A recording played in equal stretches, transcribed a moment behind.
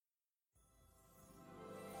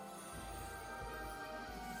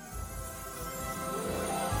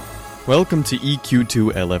Welcome to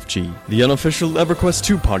EQ2 LFG, the unofficial EverQuest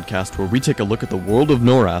 2 podcast where we take a look at the world of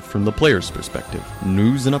Norath from the player's perspective.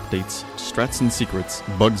 News and updates, strats and secrets,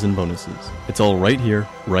 bugs and bonuses. It's all right here,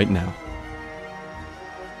 right now.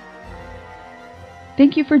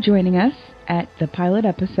 Thank you for joining us at the pilot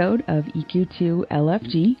episode of EQ2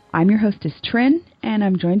 LFG. I'm your hostess Trin, and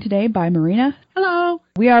I'm joined today by Marina. Hello.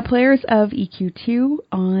 We are players of EQ2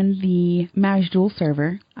 on the Maj'Jool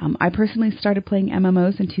server. I personally started playing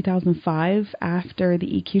MMOs in 2005 after the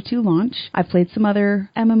EQ2 launch. I've played some other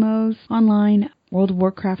MMOs online, World of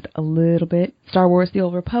Warcraft a little bit, Star Wars The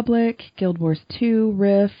Old Republic, Guild Wars 2,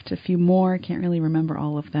 Rift, a few more. I can't really remember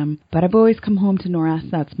all of them. But I've always come home to Norath.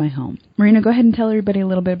 That's my home. Marina, go ahead and tell everybody a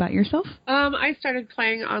little bit about yourself. I started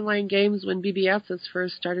playing online games when BBSs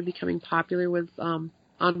first started becoming popular with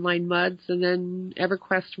online MUDs, and then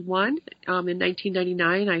EverQuest 1 in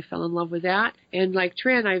 1999. I fell in love with that. And like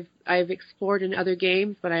Trin, I've explored in other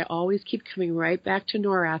games, but I always keep coming right back to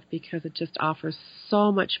Norath because it just offers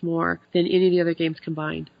so much more than any of the other games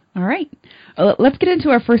combined. All right. Let's get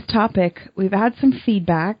into our first topic. We've had some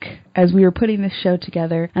feedback as we were putting this show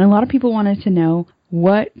together, and a lot of people wanted to know,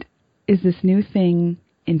 what is this new thing,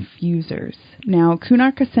 infusers? Now,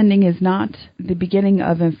 Kunark Ascending is not the beginning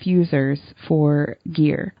of infusers for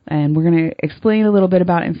gear, and we're going to explain a little bit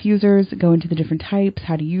about infusers, go into the different types,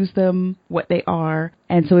 how to use them, what they are,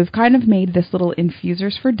 and so we've kind of made this little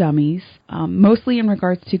infusers for dummies, mostly in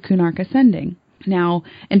regards to Kunark Ascending. Now,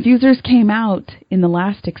 infusers came out in the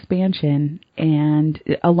last expansion, and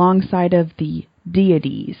alongside of the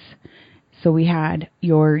deities. So we had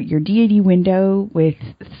your deity window with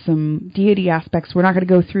some deity aspects. We're not going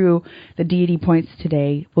to go through the deity points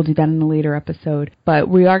today. We'll do that in a later episode. But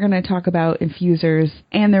we are going to talk about infusers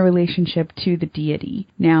and their relationship to the deity.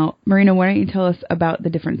 Now, Marina, why don't you tell us about the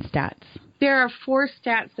different stats? There are 4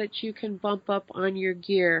 stats that you can bump up on your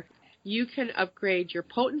gear. You can upgrade your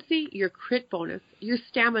potency, your crit bonus, your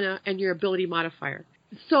stamina, and your ability modifier.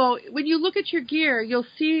 So when you look at your gear, you'll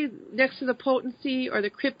see next to the potency or the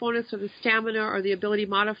crit bonus or the stamina or the ability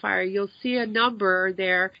modifier, you'll see a number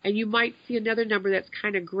there, and you might see another number that's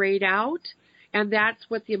kind of grayed out, and that's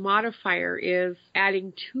what the modifier is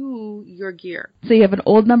adding to your gear. So you have an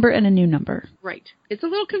old number and a new number. Right. It's a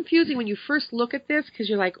little confusing when you first look at this because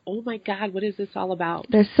you're like, oh my God, what is this all about?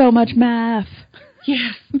 There's so much math.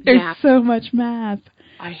 Yes, There's math. so much math.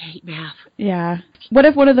 I hate math. Yeah. What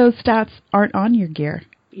if one of those stats aren't on your gear?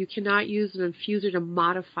 You cannot use an infuser to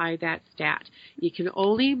modify that stat. You can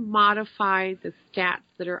only modify the stats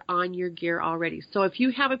that are on your gear already. So if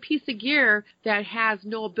you have a piece of gear that has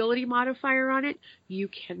no ability modifier on it, you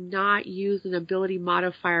cannot use an ability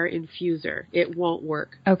modifier infuser. It won't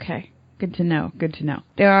work. Okay. Good to know. Good to know.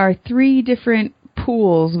 There are 3 different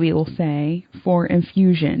pools, we will say, for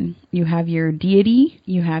infusion. You have your deity,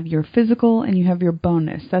 you have your physical, and you have your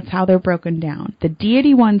bonus. That's how they're broken down. The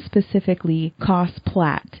deity one specifically costs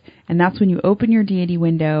plat, and that's when you open your deity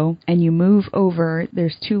window and you move over.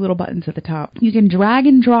 There's 2 little buttons at the top. You can drag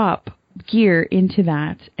and drop gear into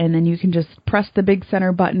that, and then you can just press the big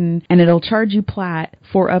center button and it'll charge you plat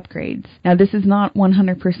for upgrades. Now, this is not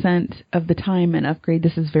 100% of the time an upgrade.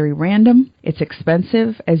 This is very random. It's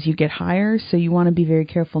expensive as you get higher, so you want to be very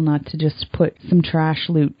careful not to just put some trash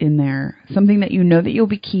loot in there, something that you know that you'll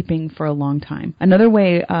be keeping for a long time. Another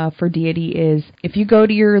way for deity is if you go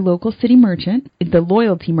to your local city merchant, the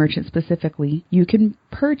loyalty merchant specifically, you can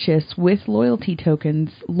purchase with loyalty tokens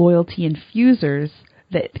loyalty infusers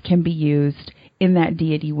that can be used in that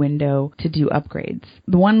deity window to do upgrades.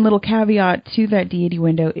 The one little caveat to that deity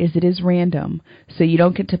window is it is random, so you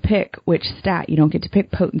don't get to pick which stat. You don't get to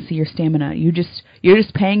pick potency or stamina. You're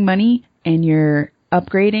just paying money and you're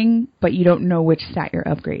upgrading, but you don't know which stat you're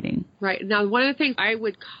upgrading. Right. Now, one of the things I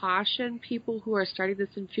would caution people who are starting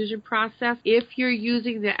this infusion process, if you're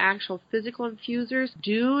using the actual physical infusers,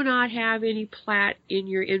 do not have any plat in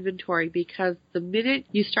your inventory, because the minute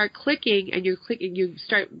you start clicking and you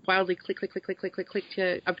start wildly click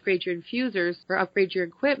to upgrade your infusers or upgrade your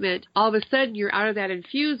equipment, all of a sudden you're out of that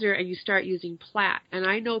infuser and you start using plat. And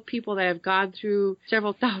I know people that have gone through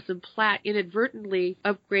several thousand plat inadvertently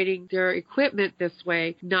upgrading their equipment this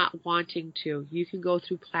way, not wanting to. You can go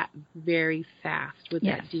through plat very fast with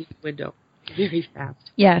that deep window. Very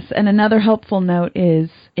fast. Yes, and another helpful note is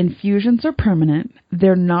infusions are permanent.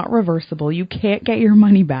 They're not reversible. You can't get your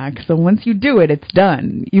money back. So once you do it, it's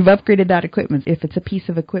done. You've upgraded that equipment. If it's a piece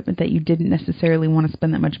of equipment that you didn't necessarily want to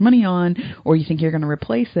spend that much money on, or you think you're going to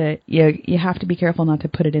replace it, you have to be careful not to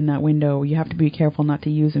put it in that window. You have to be careful not to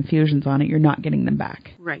use infusions on it. You're not getting them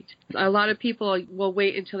back. Right. A lot of people will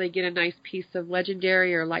wait until they get a nice piece of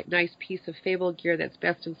Legendary or nice piece of Fable gear that's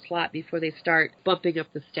best in slot before they start bumping up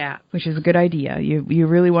the stats. Which is a good idea. You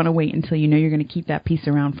really want to wait until you know you're going to keep that piece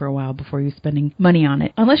around for a while before you're spending money on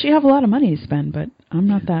it. Unless you have a lot of money to spend, but I'm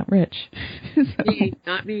not that rich. Me,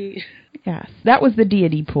 not me. Yes. That was the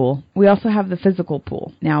deity pool. We also have the physical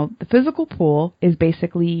pool. Now, the physical pool is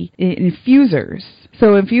basically infusers.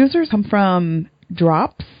 So infusers come from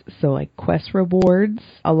drops, so like quest rewards.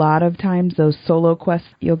 A lot of times those solo quests,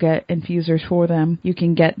 you'll get infusers for them. You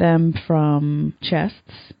can get them from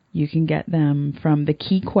chests. You can get them from the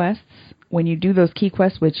key quests. When you do those key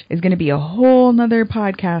quests, which is going to be a whole nother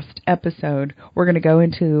podcast episode, we're going to go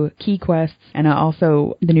into key quests and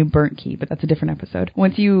also the new burnt key, but that's a different episode.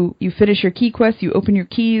 Once you finish your key quests, you open your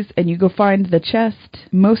keys and you go find the chest.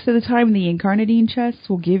 Most of the time, the Incarnadine chests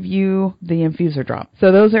will give you the infuser drop.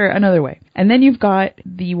 So those are another way. And then you've got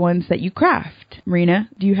the ones that you craft. Marina,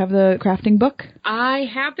 do you have the crafting book? I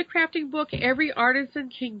have the crafting book. Every artisan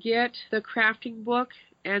can get the crafting book.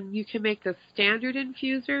 And you can make the standard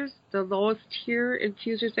infusers, the lowest tier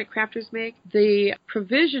infusers that crafters make. The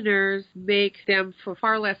provisioners make them for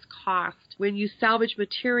far less cost. When you salvage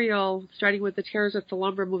material, starting with the Terrors of the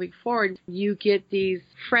Lumber moving forward, you get these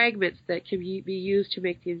fragments that can be used to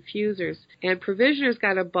make the infusers. And provisioners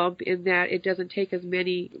got a bump in that it doesn't take as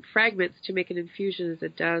many fragments to make an infusion as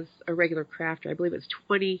it does a regular crafter. I believe it's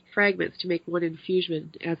 20 fragments to make one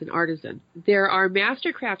infusion as an artisan. There are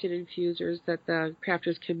master crafted infusers that the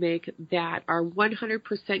crafters can make that are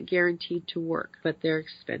 100% guaranteed to work, but they're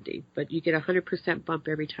expending. But you get a 100% bump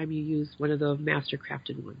every time you use one of the master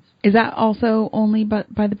crafted ones. Is that also only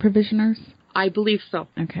by the provisioners? I believe so.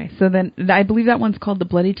 Okay, so then I believe that one's called the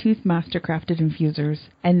Bloody Tooth Mastercrafted Infusers,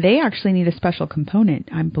 and they actually need a special component.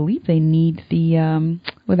 I believe they need the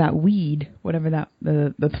that weed, whatever that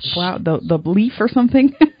the flower, the leaf or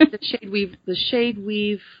something. the shade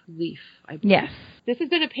weave leaf. I believe. Yes. This has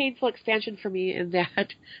been a painful expansion for me in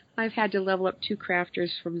that I've had to level up 2 crafters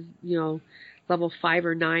from level 5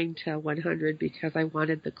 or 9 to 100 because I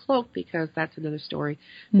wanted the cloak, because that's another story.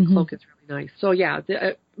 The cloak is really nice. So yeah,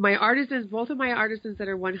 my artisans, both of my artisans that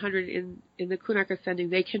are 100 in the Kunark Ascending,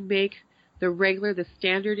 they can make the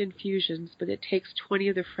standard infusions, but it takes 20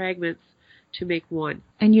 of the fragments to make one.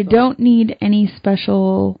 And you don't need any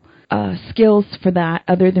special skills for that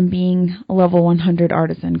other than being a level 100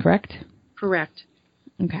 artisan, correct? Correct.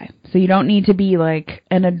 Okay, so you don't need to be like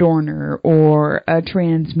an adorner or a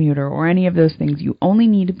transmuter or any of those things. You only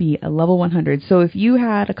need to be a level 100. So if you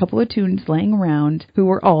had a couple of tunes laying around who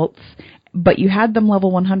were alts, but you had them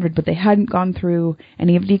level 100, but they hadn't gone through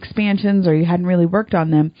any of the expansions or you hadn't really worked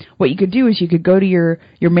on them, what you could do is you could go to your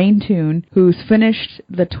main tune who's finished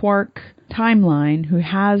the Twark timeline, who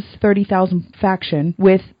has 30,000 faction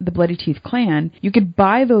with the Bloody Teeth clan. You could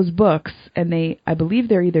buy those books, and I believe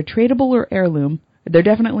they're either tradable or heirloom. They're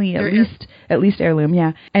definitely at least heirloom,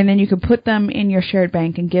 yeah. And then you could put them in your shared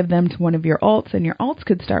bank and give them to one of your alts, and your alts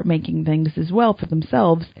could start making things as well for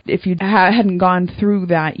themselves. If you hadn't gone through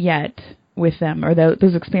that yet with them, or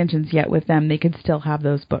those expansions yet with them, they could still have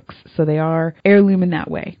those books. So they are heirloom in that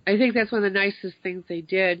way. I think that's one of the nicest things they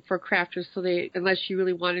did for crafters, so unless you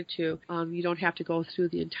really wanted to, you don't have to go through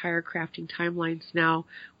the entire crafting timelines now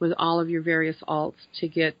with all of your various alts to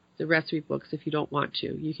get the recipe books if you don't want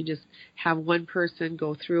to. You can just have one person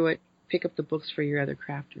go through it, pick up the books for your other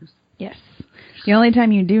crafters. Yes. The only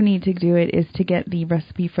time you do need to do it is to get the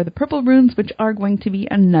recipe for the purple runes, which are going to be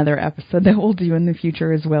another episode that we'll do in the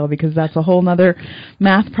future as well, because that's a whole nother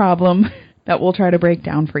math problem that we'll try to break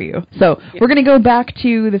down for you. So we're going to go back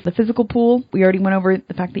to the physical pool. We already went over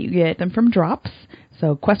the fact that you get them from drops,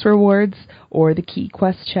 so quest rewards or the key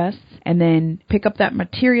quest chests, and then pick up that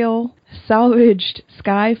material, salvaged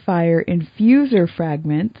Skyfire infuser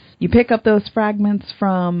fragments. You pick up those fragments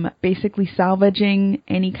from basically salvaging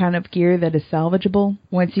any kind of gear that is salvageable.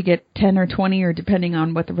 Once you get 10 or 20, or depending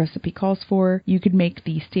on what the recipe calls for, you could make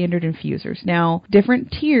the standard infusers. Now,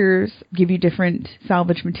 different tiers give you different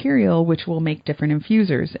salvage material, which will make different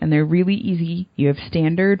infusers, and they're really easy. You have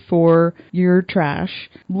standard for your trash.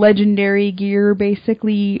 Legendary gear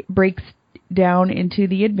basically breaks down into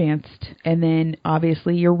the advanced, and then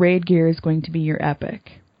obviously your raid gear is going to be your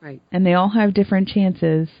epic. Right. And they all have different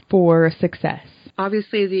chances for success.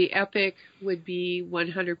 Obviously, the Epic would be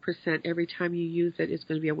 100%. Every time you use it, it's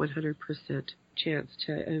going to be a 100% chance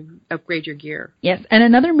to upgrade your gear. Yes, and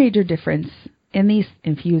another major difference in these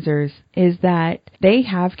infusers is that they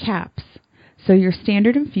have caps. So your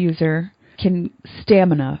standard infuser can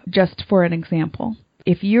stamina, just for an example.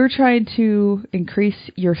 If you're trying to increase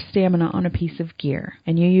your stamina on a piece of gear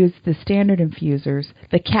and you use the standard infusers,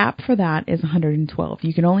 the cap for that is 112.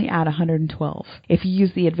 You can only add 112. If you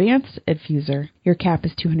use the advanced infuser, your cap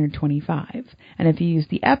is 225. And if you use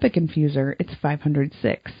the Epic infuser, it's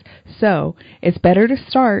 506. So it's better to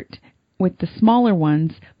start with the smaller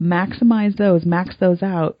ones, max those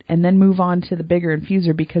out, and then move on to the bigger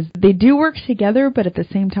infuser, because they do work together, but at the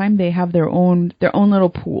same time they have their own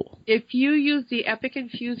little pool. If you use the Epic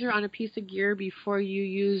infuser on a piece of gear before you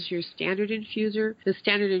use your standard infuser, the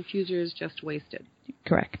standard infuser is just wasted.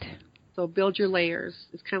 Correct. So build your layers.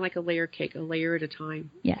 It's kind of like a layer cake, a layer at a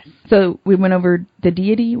time. Yes. So we went over the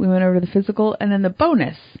deity, we went over the physical, and then the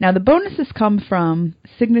bonus. Now the bonuses come from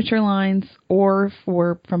signature lines or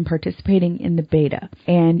from participating in the beta.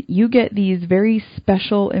 And you get these very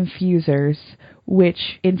special infusers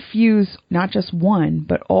which infuse not just one,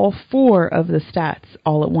 but all 4 of the stats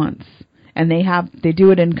all at once. And they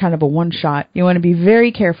do it in kind of a one shot. You want to be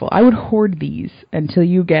very careful. I would hoard these until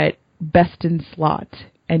you get best in slot,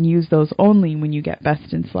 and use those only when you get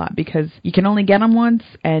best in slot, because you can only get them once,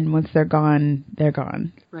 and once they're gone, they're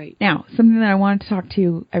gone. Right. Now, something that I wanted to talk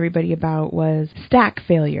to everybody about was stack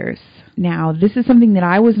failures. Now, this is something that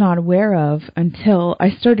I was not aware of until I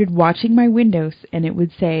started watching my Windows, and it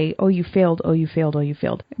would say, oh, you failed, oh, you failed, oh, you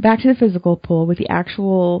failed. Back to the physical pool with the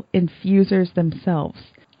actual infusers themselves.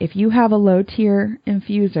 If you have a low-tier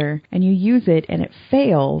infuser and you use it and it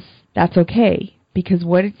fails, that's okay, because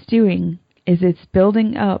what it's doing is it's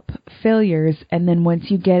building up failures, and then once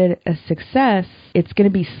you get it a success, it's going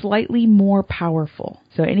to be slightly more powerful.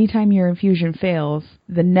 So anytime your infusion fails,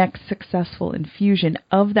 the next successful infusion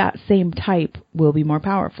of that same type will be more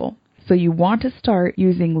powerful. So you want to start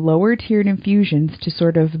using lower tiered infusions to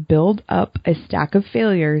sort of build up a stack of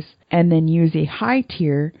failures, and then use a high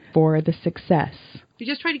tier for the success.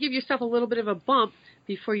 You're just trying to give yourself a little bit of a bump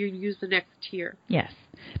before you use the next tier. Yes.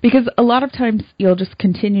 Because a lot of times you'll just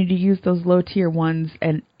continue to use those low tier ones,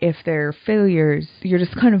 and if they're failures, you're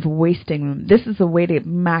just kind of wasting them. This is a way to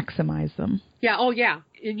maximize them. Yeah, oh yeah.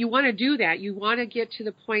 And you want to do that. You want to get to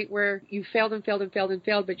the point where you failed,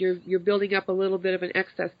 but you're building up a little bit of an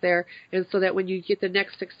excess there, and so that when you get the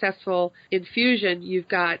next successful infusion, you've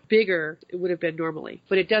got bigger it would have been normally.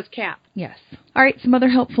 But it does cap. Yes. All right, some other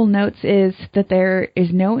helpful notes is that there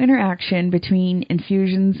is no interaction between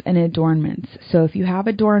infusions and adornments. So if you have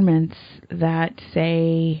adornments that,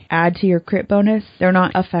 say, add to your crit bonus, they're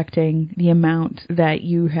not affecting the amount that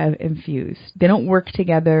you have infused. They don't work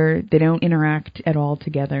together. They don't interact at all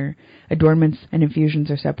together. Adornments and infusions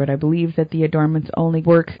are separate. I believe that the adornments only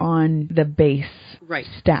work on the base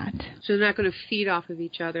stat. So they're not going to feed off of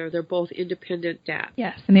each other. They're both independent stats.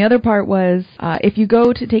 Yes. And the other part was, if you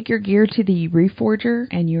go to take your gear to the Reforger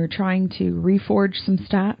and you're trying to reforge some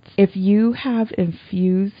stats, if you have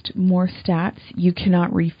infused more stats, you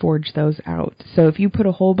cannot reforge those out. So if you put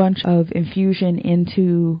a whole bunch of infusion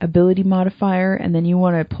into ability modifier and then you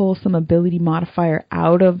want to pull some ability modifier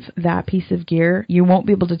out of that piece of gear, you won't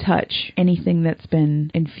be able to touch anything that's been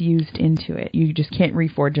infused into it. You just can't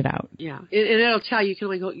reforge it out. Yeah. And it'll tell you can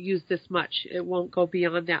only use this much. It won't go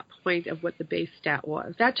beyond that point of what the base stat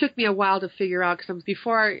was. That took me a while to figure out, because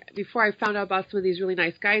before I found out about some of these really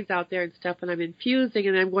nice guides out there and stuff, and I'm infusing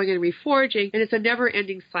and I'm going and reforging, and it's a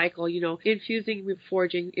never-ending cycle, infusing,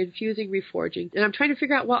 reforging, and I'm trying to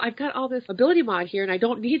figure out, well, I've got all this ability mod here, and I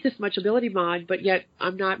don't need this much ability mod, but yet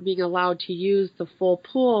I'm not being allowed to use the full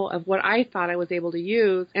pool of what I thought I was able to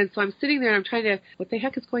use, and so I'm sitting there and I'm trying to, what the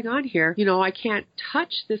heck is going on here? I can't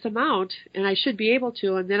touch this amount, and I should be able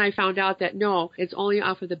to, and then I found out that no, it's only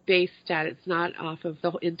off of the base stat, it's not off of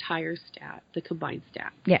the entire stat, the combined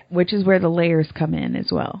stat. Yeah, which is where the layers come in as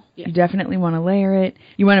well. Yeah. You definitely want to layer it.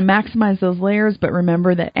 You want to maximize those layers, but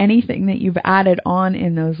remember that anything that you've added on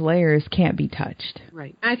in those layers can't be touched.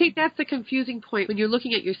 Right. And I think that's the confusing point when you're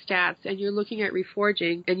looking at your stats and you're looking at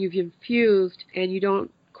reforging and you've infused and you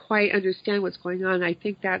don't quite understand what's going on. I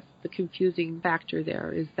think that's the confusing factor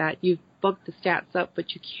there, is that you've bumped the stats up,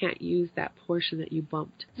 but you can't use that portion that you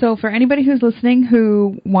bumped. So for anybody who's listening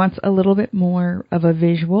who wants a little bit more of a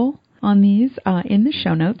visual on these, in the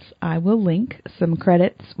show notes, I will link some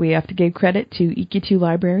credits. We have to give credit to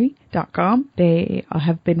EQ2library.com. They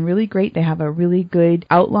have been really great. They have a really good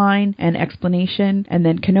outline and explanation. And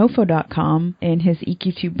then Kanofo.com, in his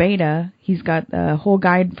EQ2 beta, he's got a whole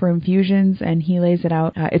guide for infusions, and he lays it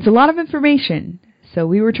out. It's a lot of information. So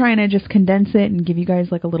we were trying to just condense it and give you guys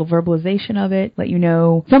like a little verbalization of it, let you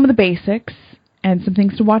know some of the basics and some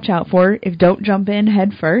things to watch out for. If don't jump in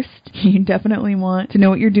head first, you definitely want to know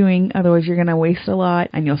what you're doing. Otherwise, you're going to waste a lot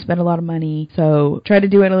and you'll spend a lot of money. So try to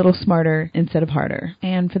do it a little smarter instead of harder.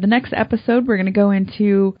 And for the next episode, we're going to go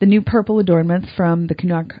into the new purple adornments from the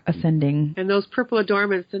Canuck Ascending. And those purple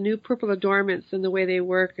adornments, the new purple adornments and the way they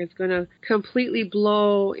work is going to completely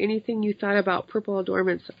blow anything you thought about purple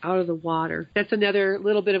adornments out of the water. That's another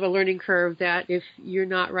little bit of a learning curve that if you're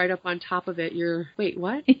not right up on top of it, you're, wait,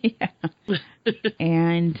 what? Yeah.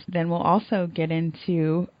 And then we'll also get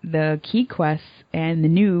into the key quests and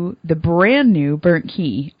the brand new burnt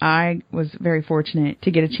key. I was very fortunate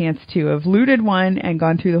to get a chance to have looted one and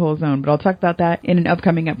gone through the whole zone, but I'll talk about that in an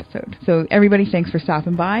upcoming episode. So everybody, thanks for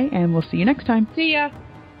stopping by, and we'll see you next time. See ya!